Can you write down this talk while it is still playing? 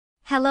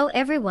Hello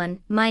everyone,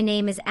 my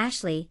name is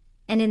Ashley,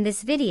 and in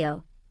this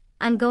video,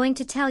 I'm going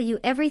to tell you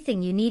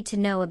everything you need to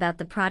know about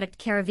the product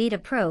Keravita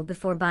Pro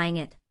before buying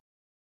it.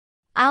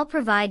 I'll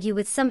provide you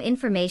with some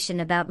information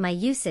about my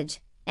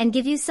usage, and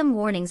give you some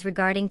warnings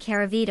regarding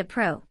Keravita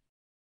Pro.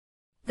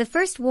 The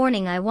first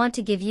warning I want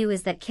to give you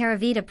is that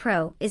Keravita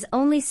Pro is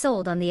only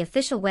sold on the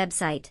official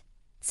website,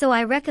 so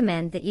I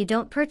recommend that you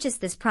don't purchase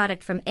this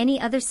product from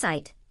any other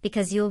site,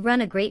 because you'll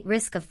run a great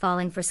risk of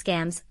falling for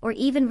scams or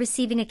even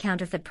receiving a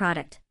counterfeit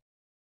product.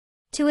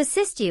 To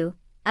assist you,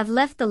 I've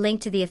left the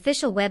link to the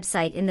official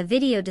website in the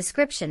video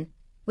description,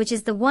 which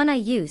is the one I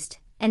used,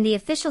 and the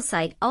official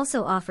site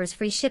also offers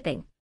free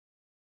shipping.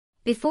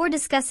 Before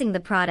discussing the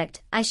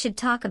product, I should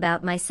talk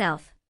about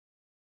myself.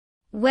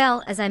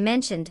 Well, as I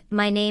mentioned,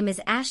 my name is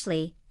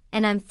Ashley,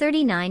 and I'm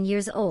 39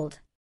 years old.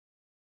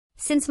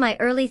 Since my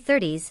early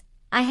 30s,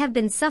 I have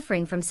been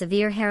suffering from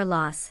severe hair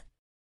loss.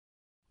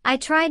 I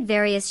tried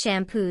various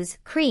shampoos,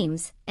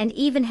 creams, and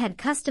even had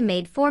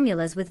custom-made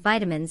formulas with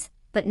vitamins,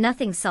 but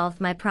nothing solved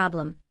my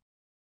problem.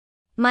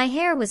 My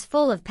hair was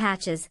full of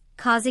patches,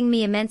 causing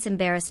me immense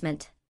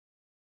embarrassment.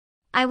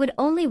 I would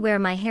only wear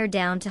my hair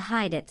down to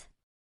hide it.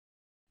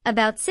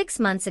 About 6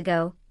 months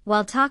ago,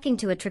 while talking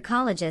to a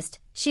trichologist,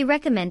 she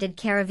recommended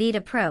Keravita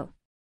Pro.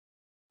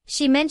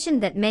 She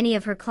mentioned that many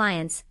of her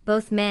clients,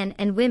 both men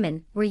and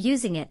women, were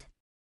using it.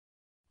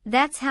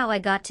 That's how I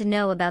got to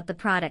know about the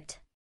product.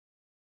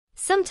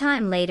 Some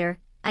time later,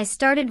 I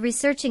started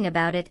researching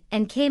about it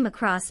and came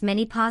across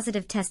many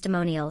positive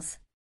testimonials.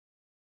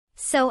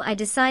 So I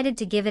decided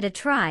to give it a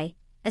try,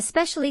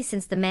 especially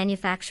since the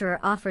manufacturer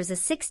offers a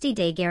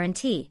 60-day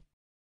guarantee.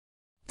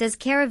 Does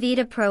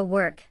Keravita Pro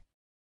work?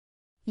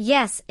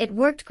 Yes, it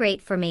worked great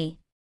for me.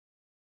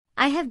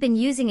 I have been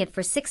using it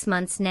for 6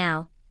 months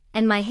now,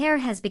 and my hair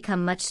has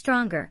become much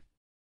stronger.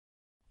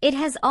 It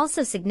has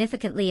also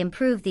significantly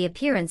improved the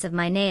appearance of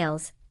my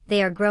nails,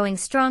 they are growing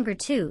stronger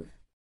too.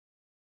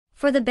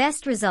 For the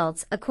best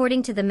results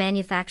according to the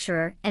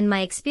manufacturer and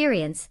my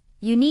experience,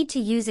 you need to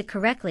use it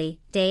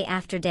correctly, day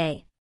after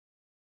day.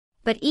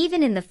 But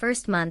even in the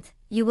first month,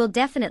 you will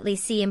definitely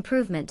see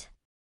improvement.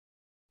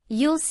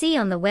 You'll see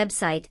on the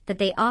website that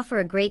they offer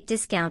a great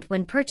discount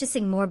when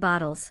purchasing more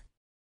bottles.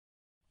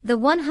 The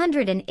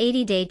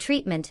 180-day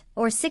treatment,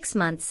 or 6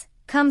 months,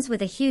 comes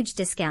with a huge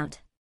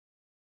discount.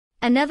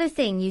 Another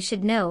thing you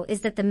should know is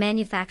that the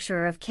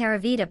manufacturer of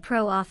Keravita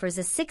Pro offers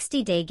a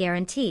 60-day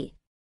guarantee.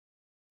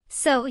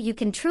 So you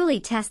can truly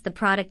test the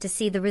product to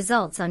see the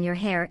results on your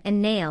hair and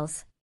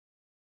nails.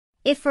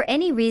 If for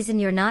any reason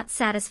you're not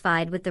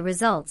satisfied with the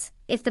results,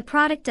 if the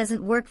product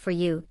doesn't work for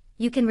you,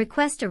 you can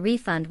request a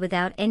refund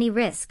without any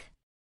risk.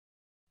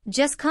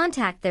 Just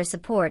contact their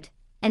support,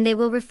 and they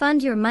will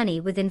refund your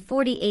money within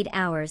 48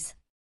 hours.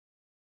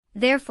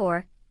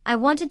 Therefore, I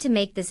wanted to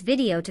make this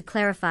video to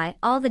clarify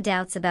all the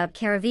doubts about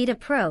Keravita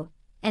Pro,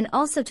 and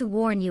also to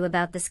warn you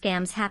about the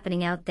scams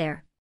happening out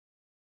there.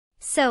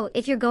 So,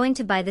 if you're going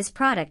to buy this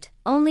product,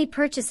 only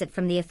purchase it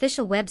from the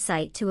official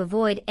website to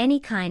avoid any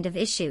kind of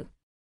issue.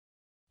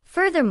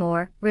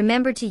 Furthermore,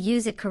 remember to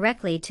use it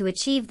correctly to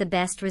achieve the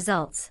best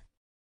results.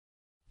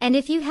 And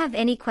if you have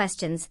any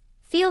questions,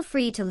 feel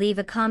free to leave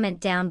a comment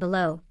down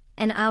below,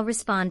 and I'll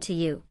respond to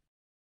you.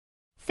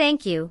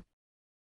 Thank you.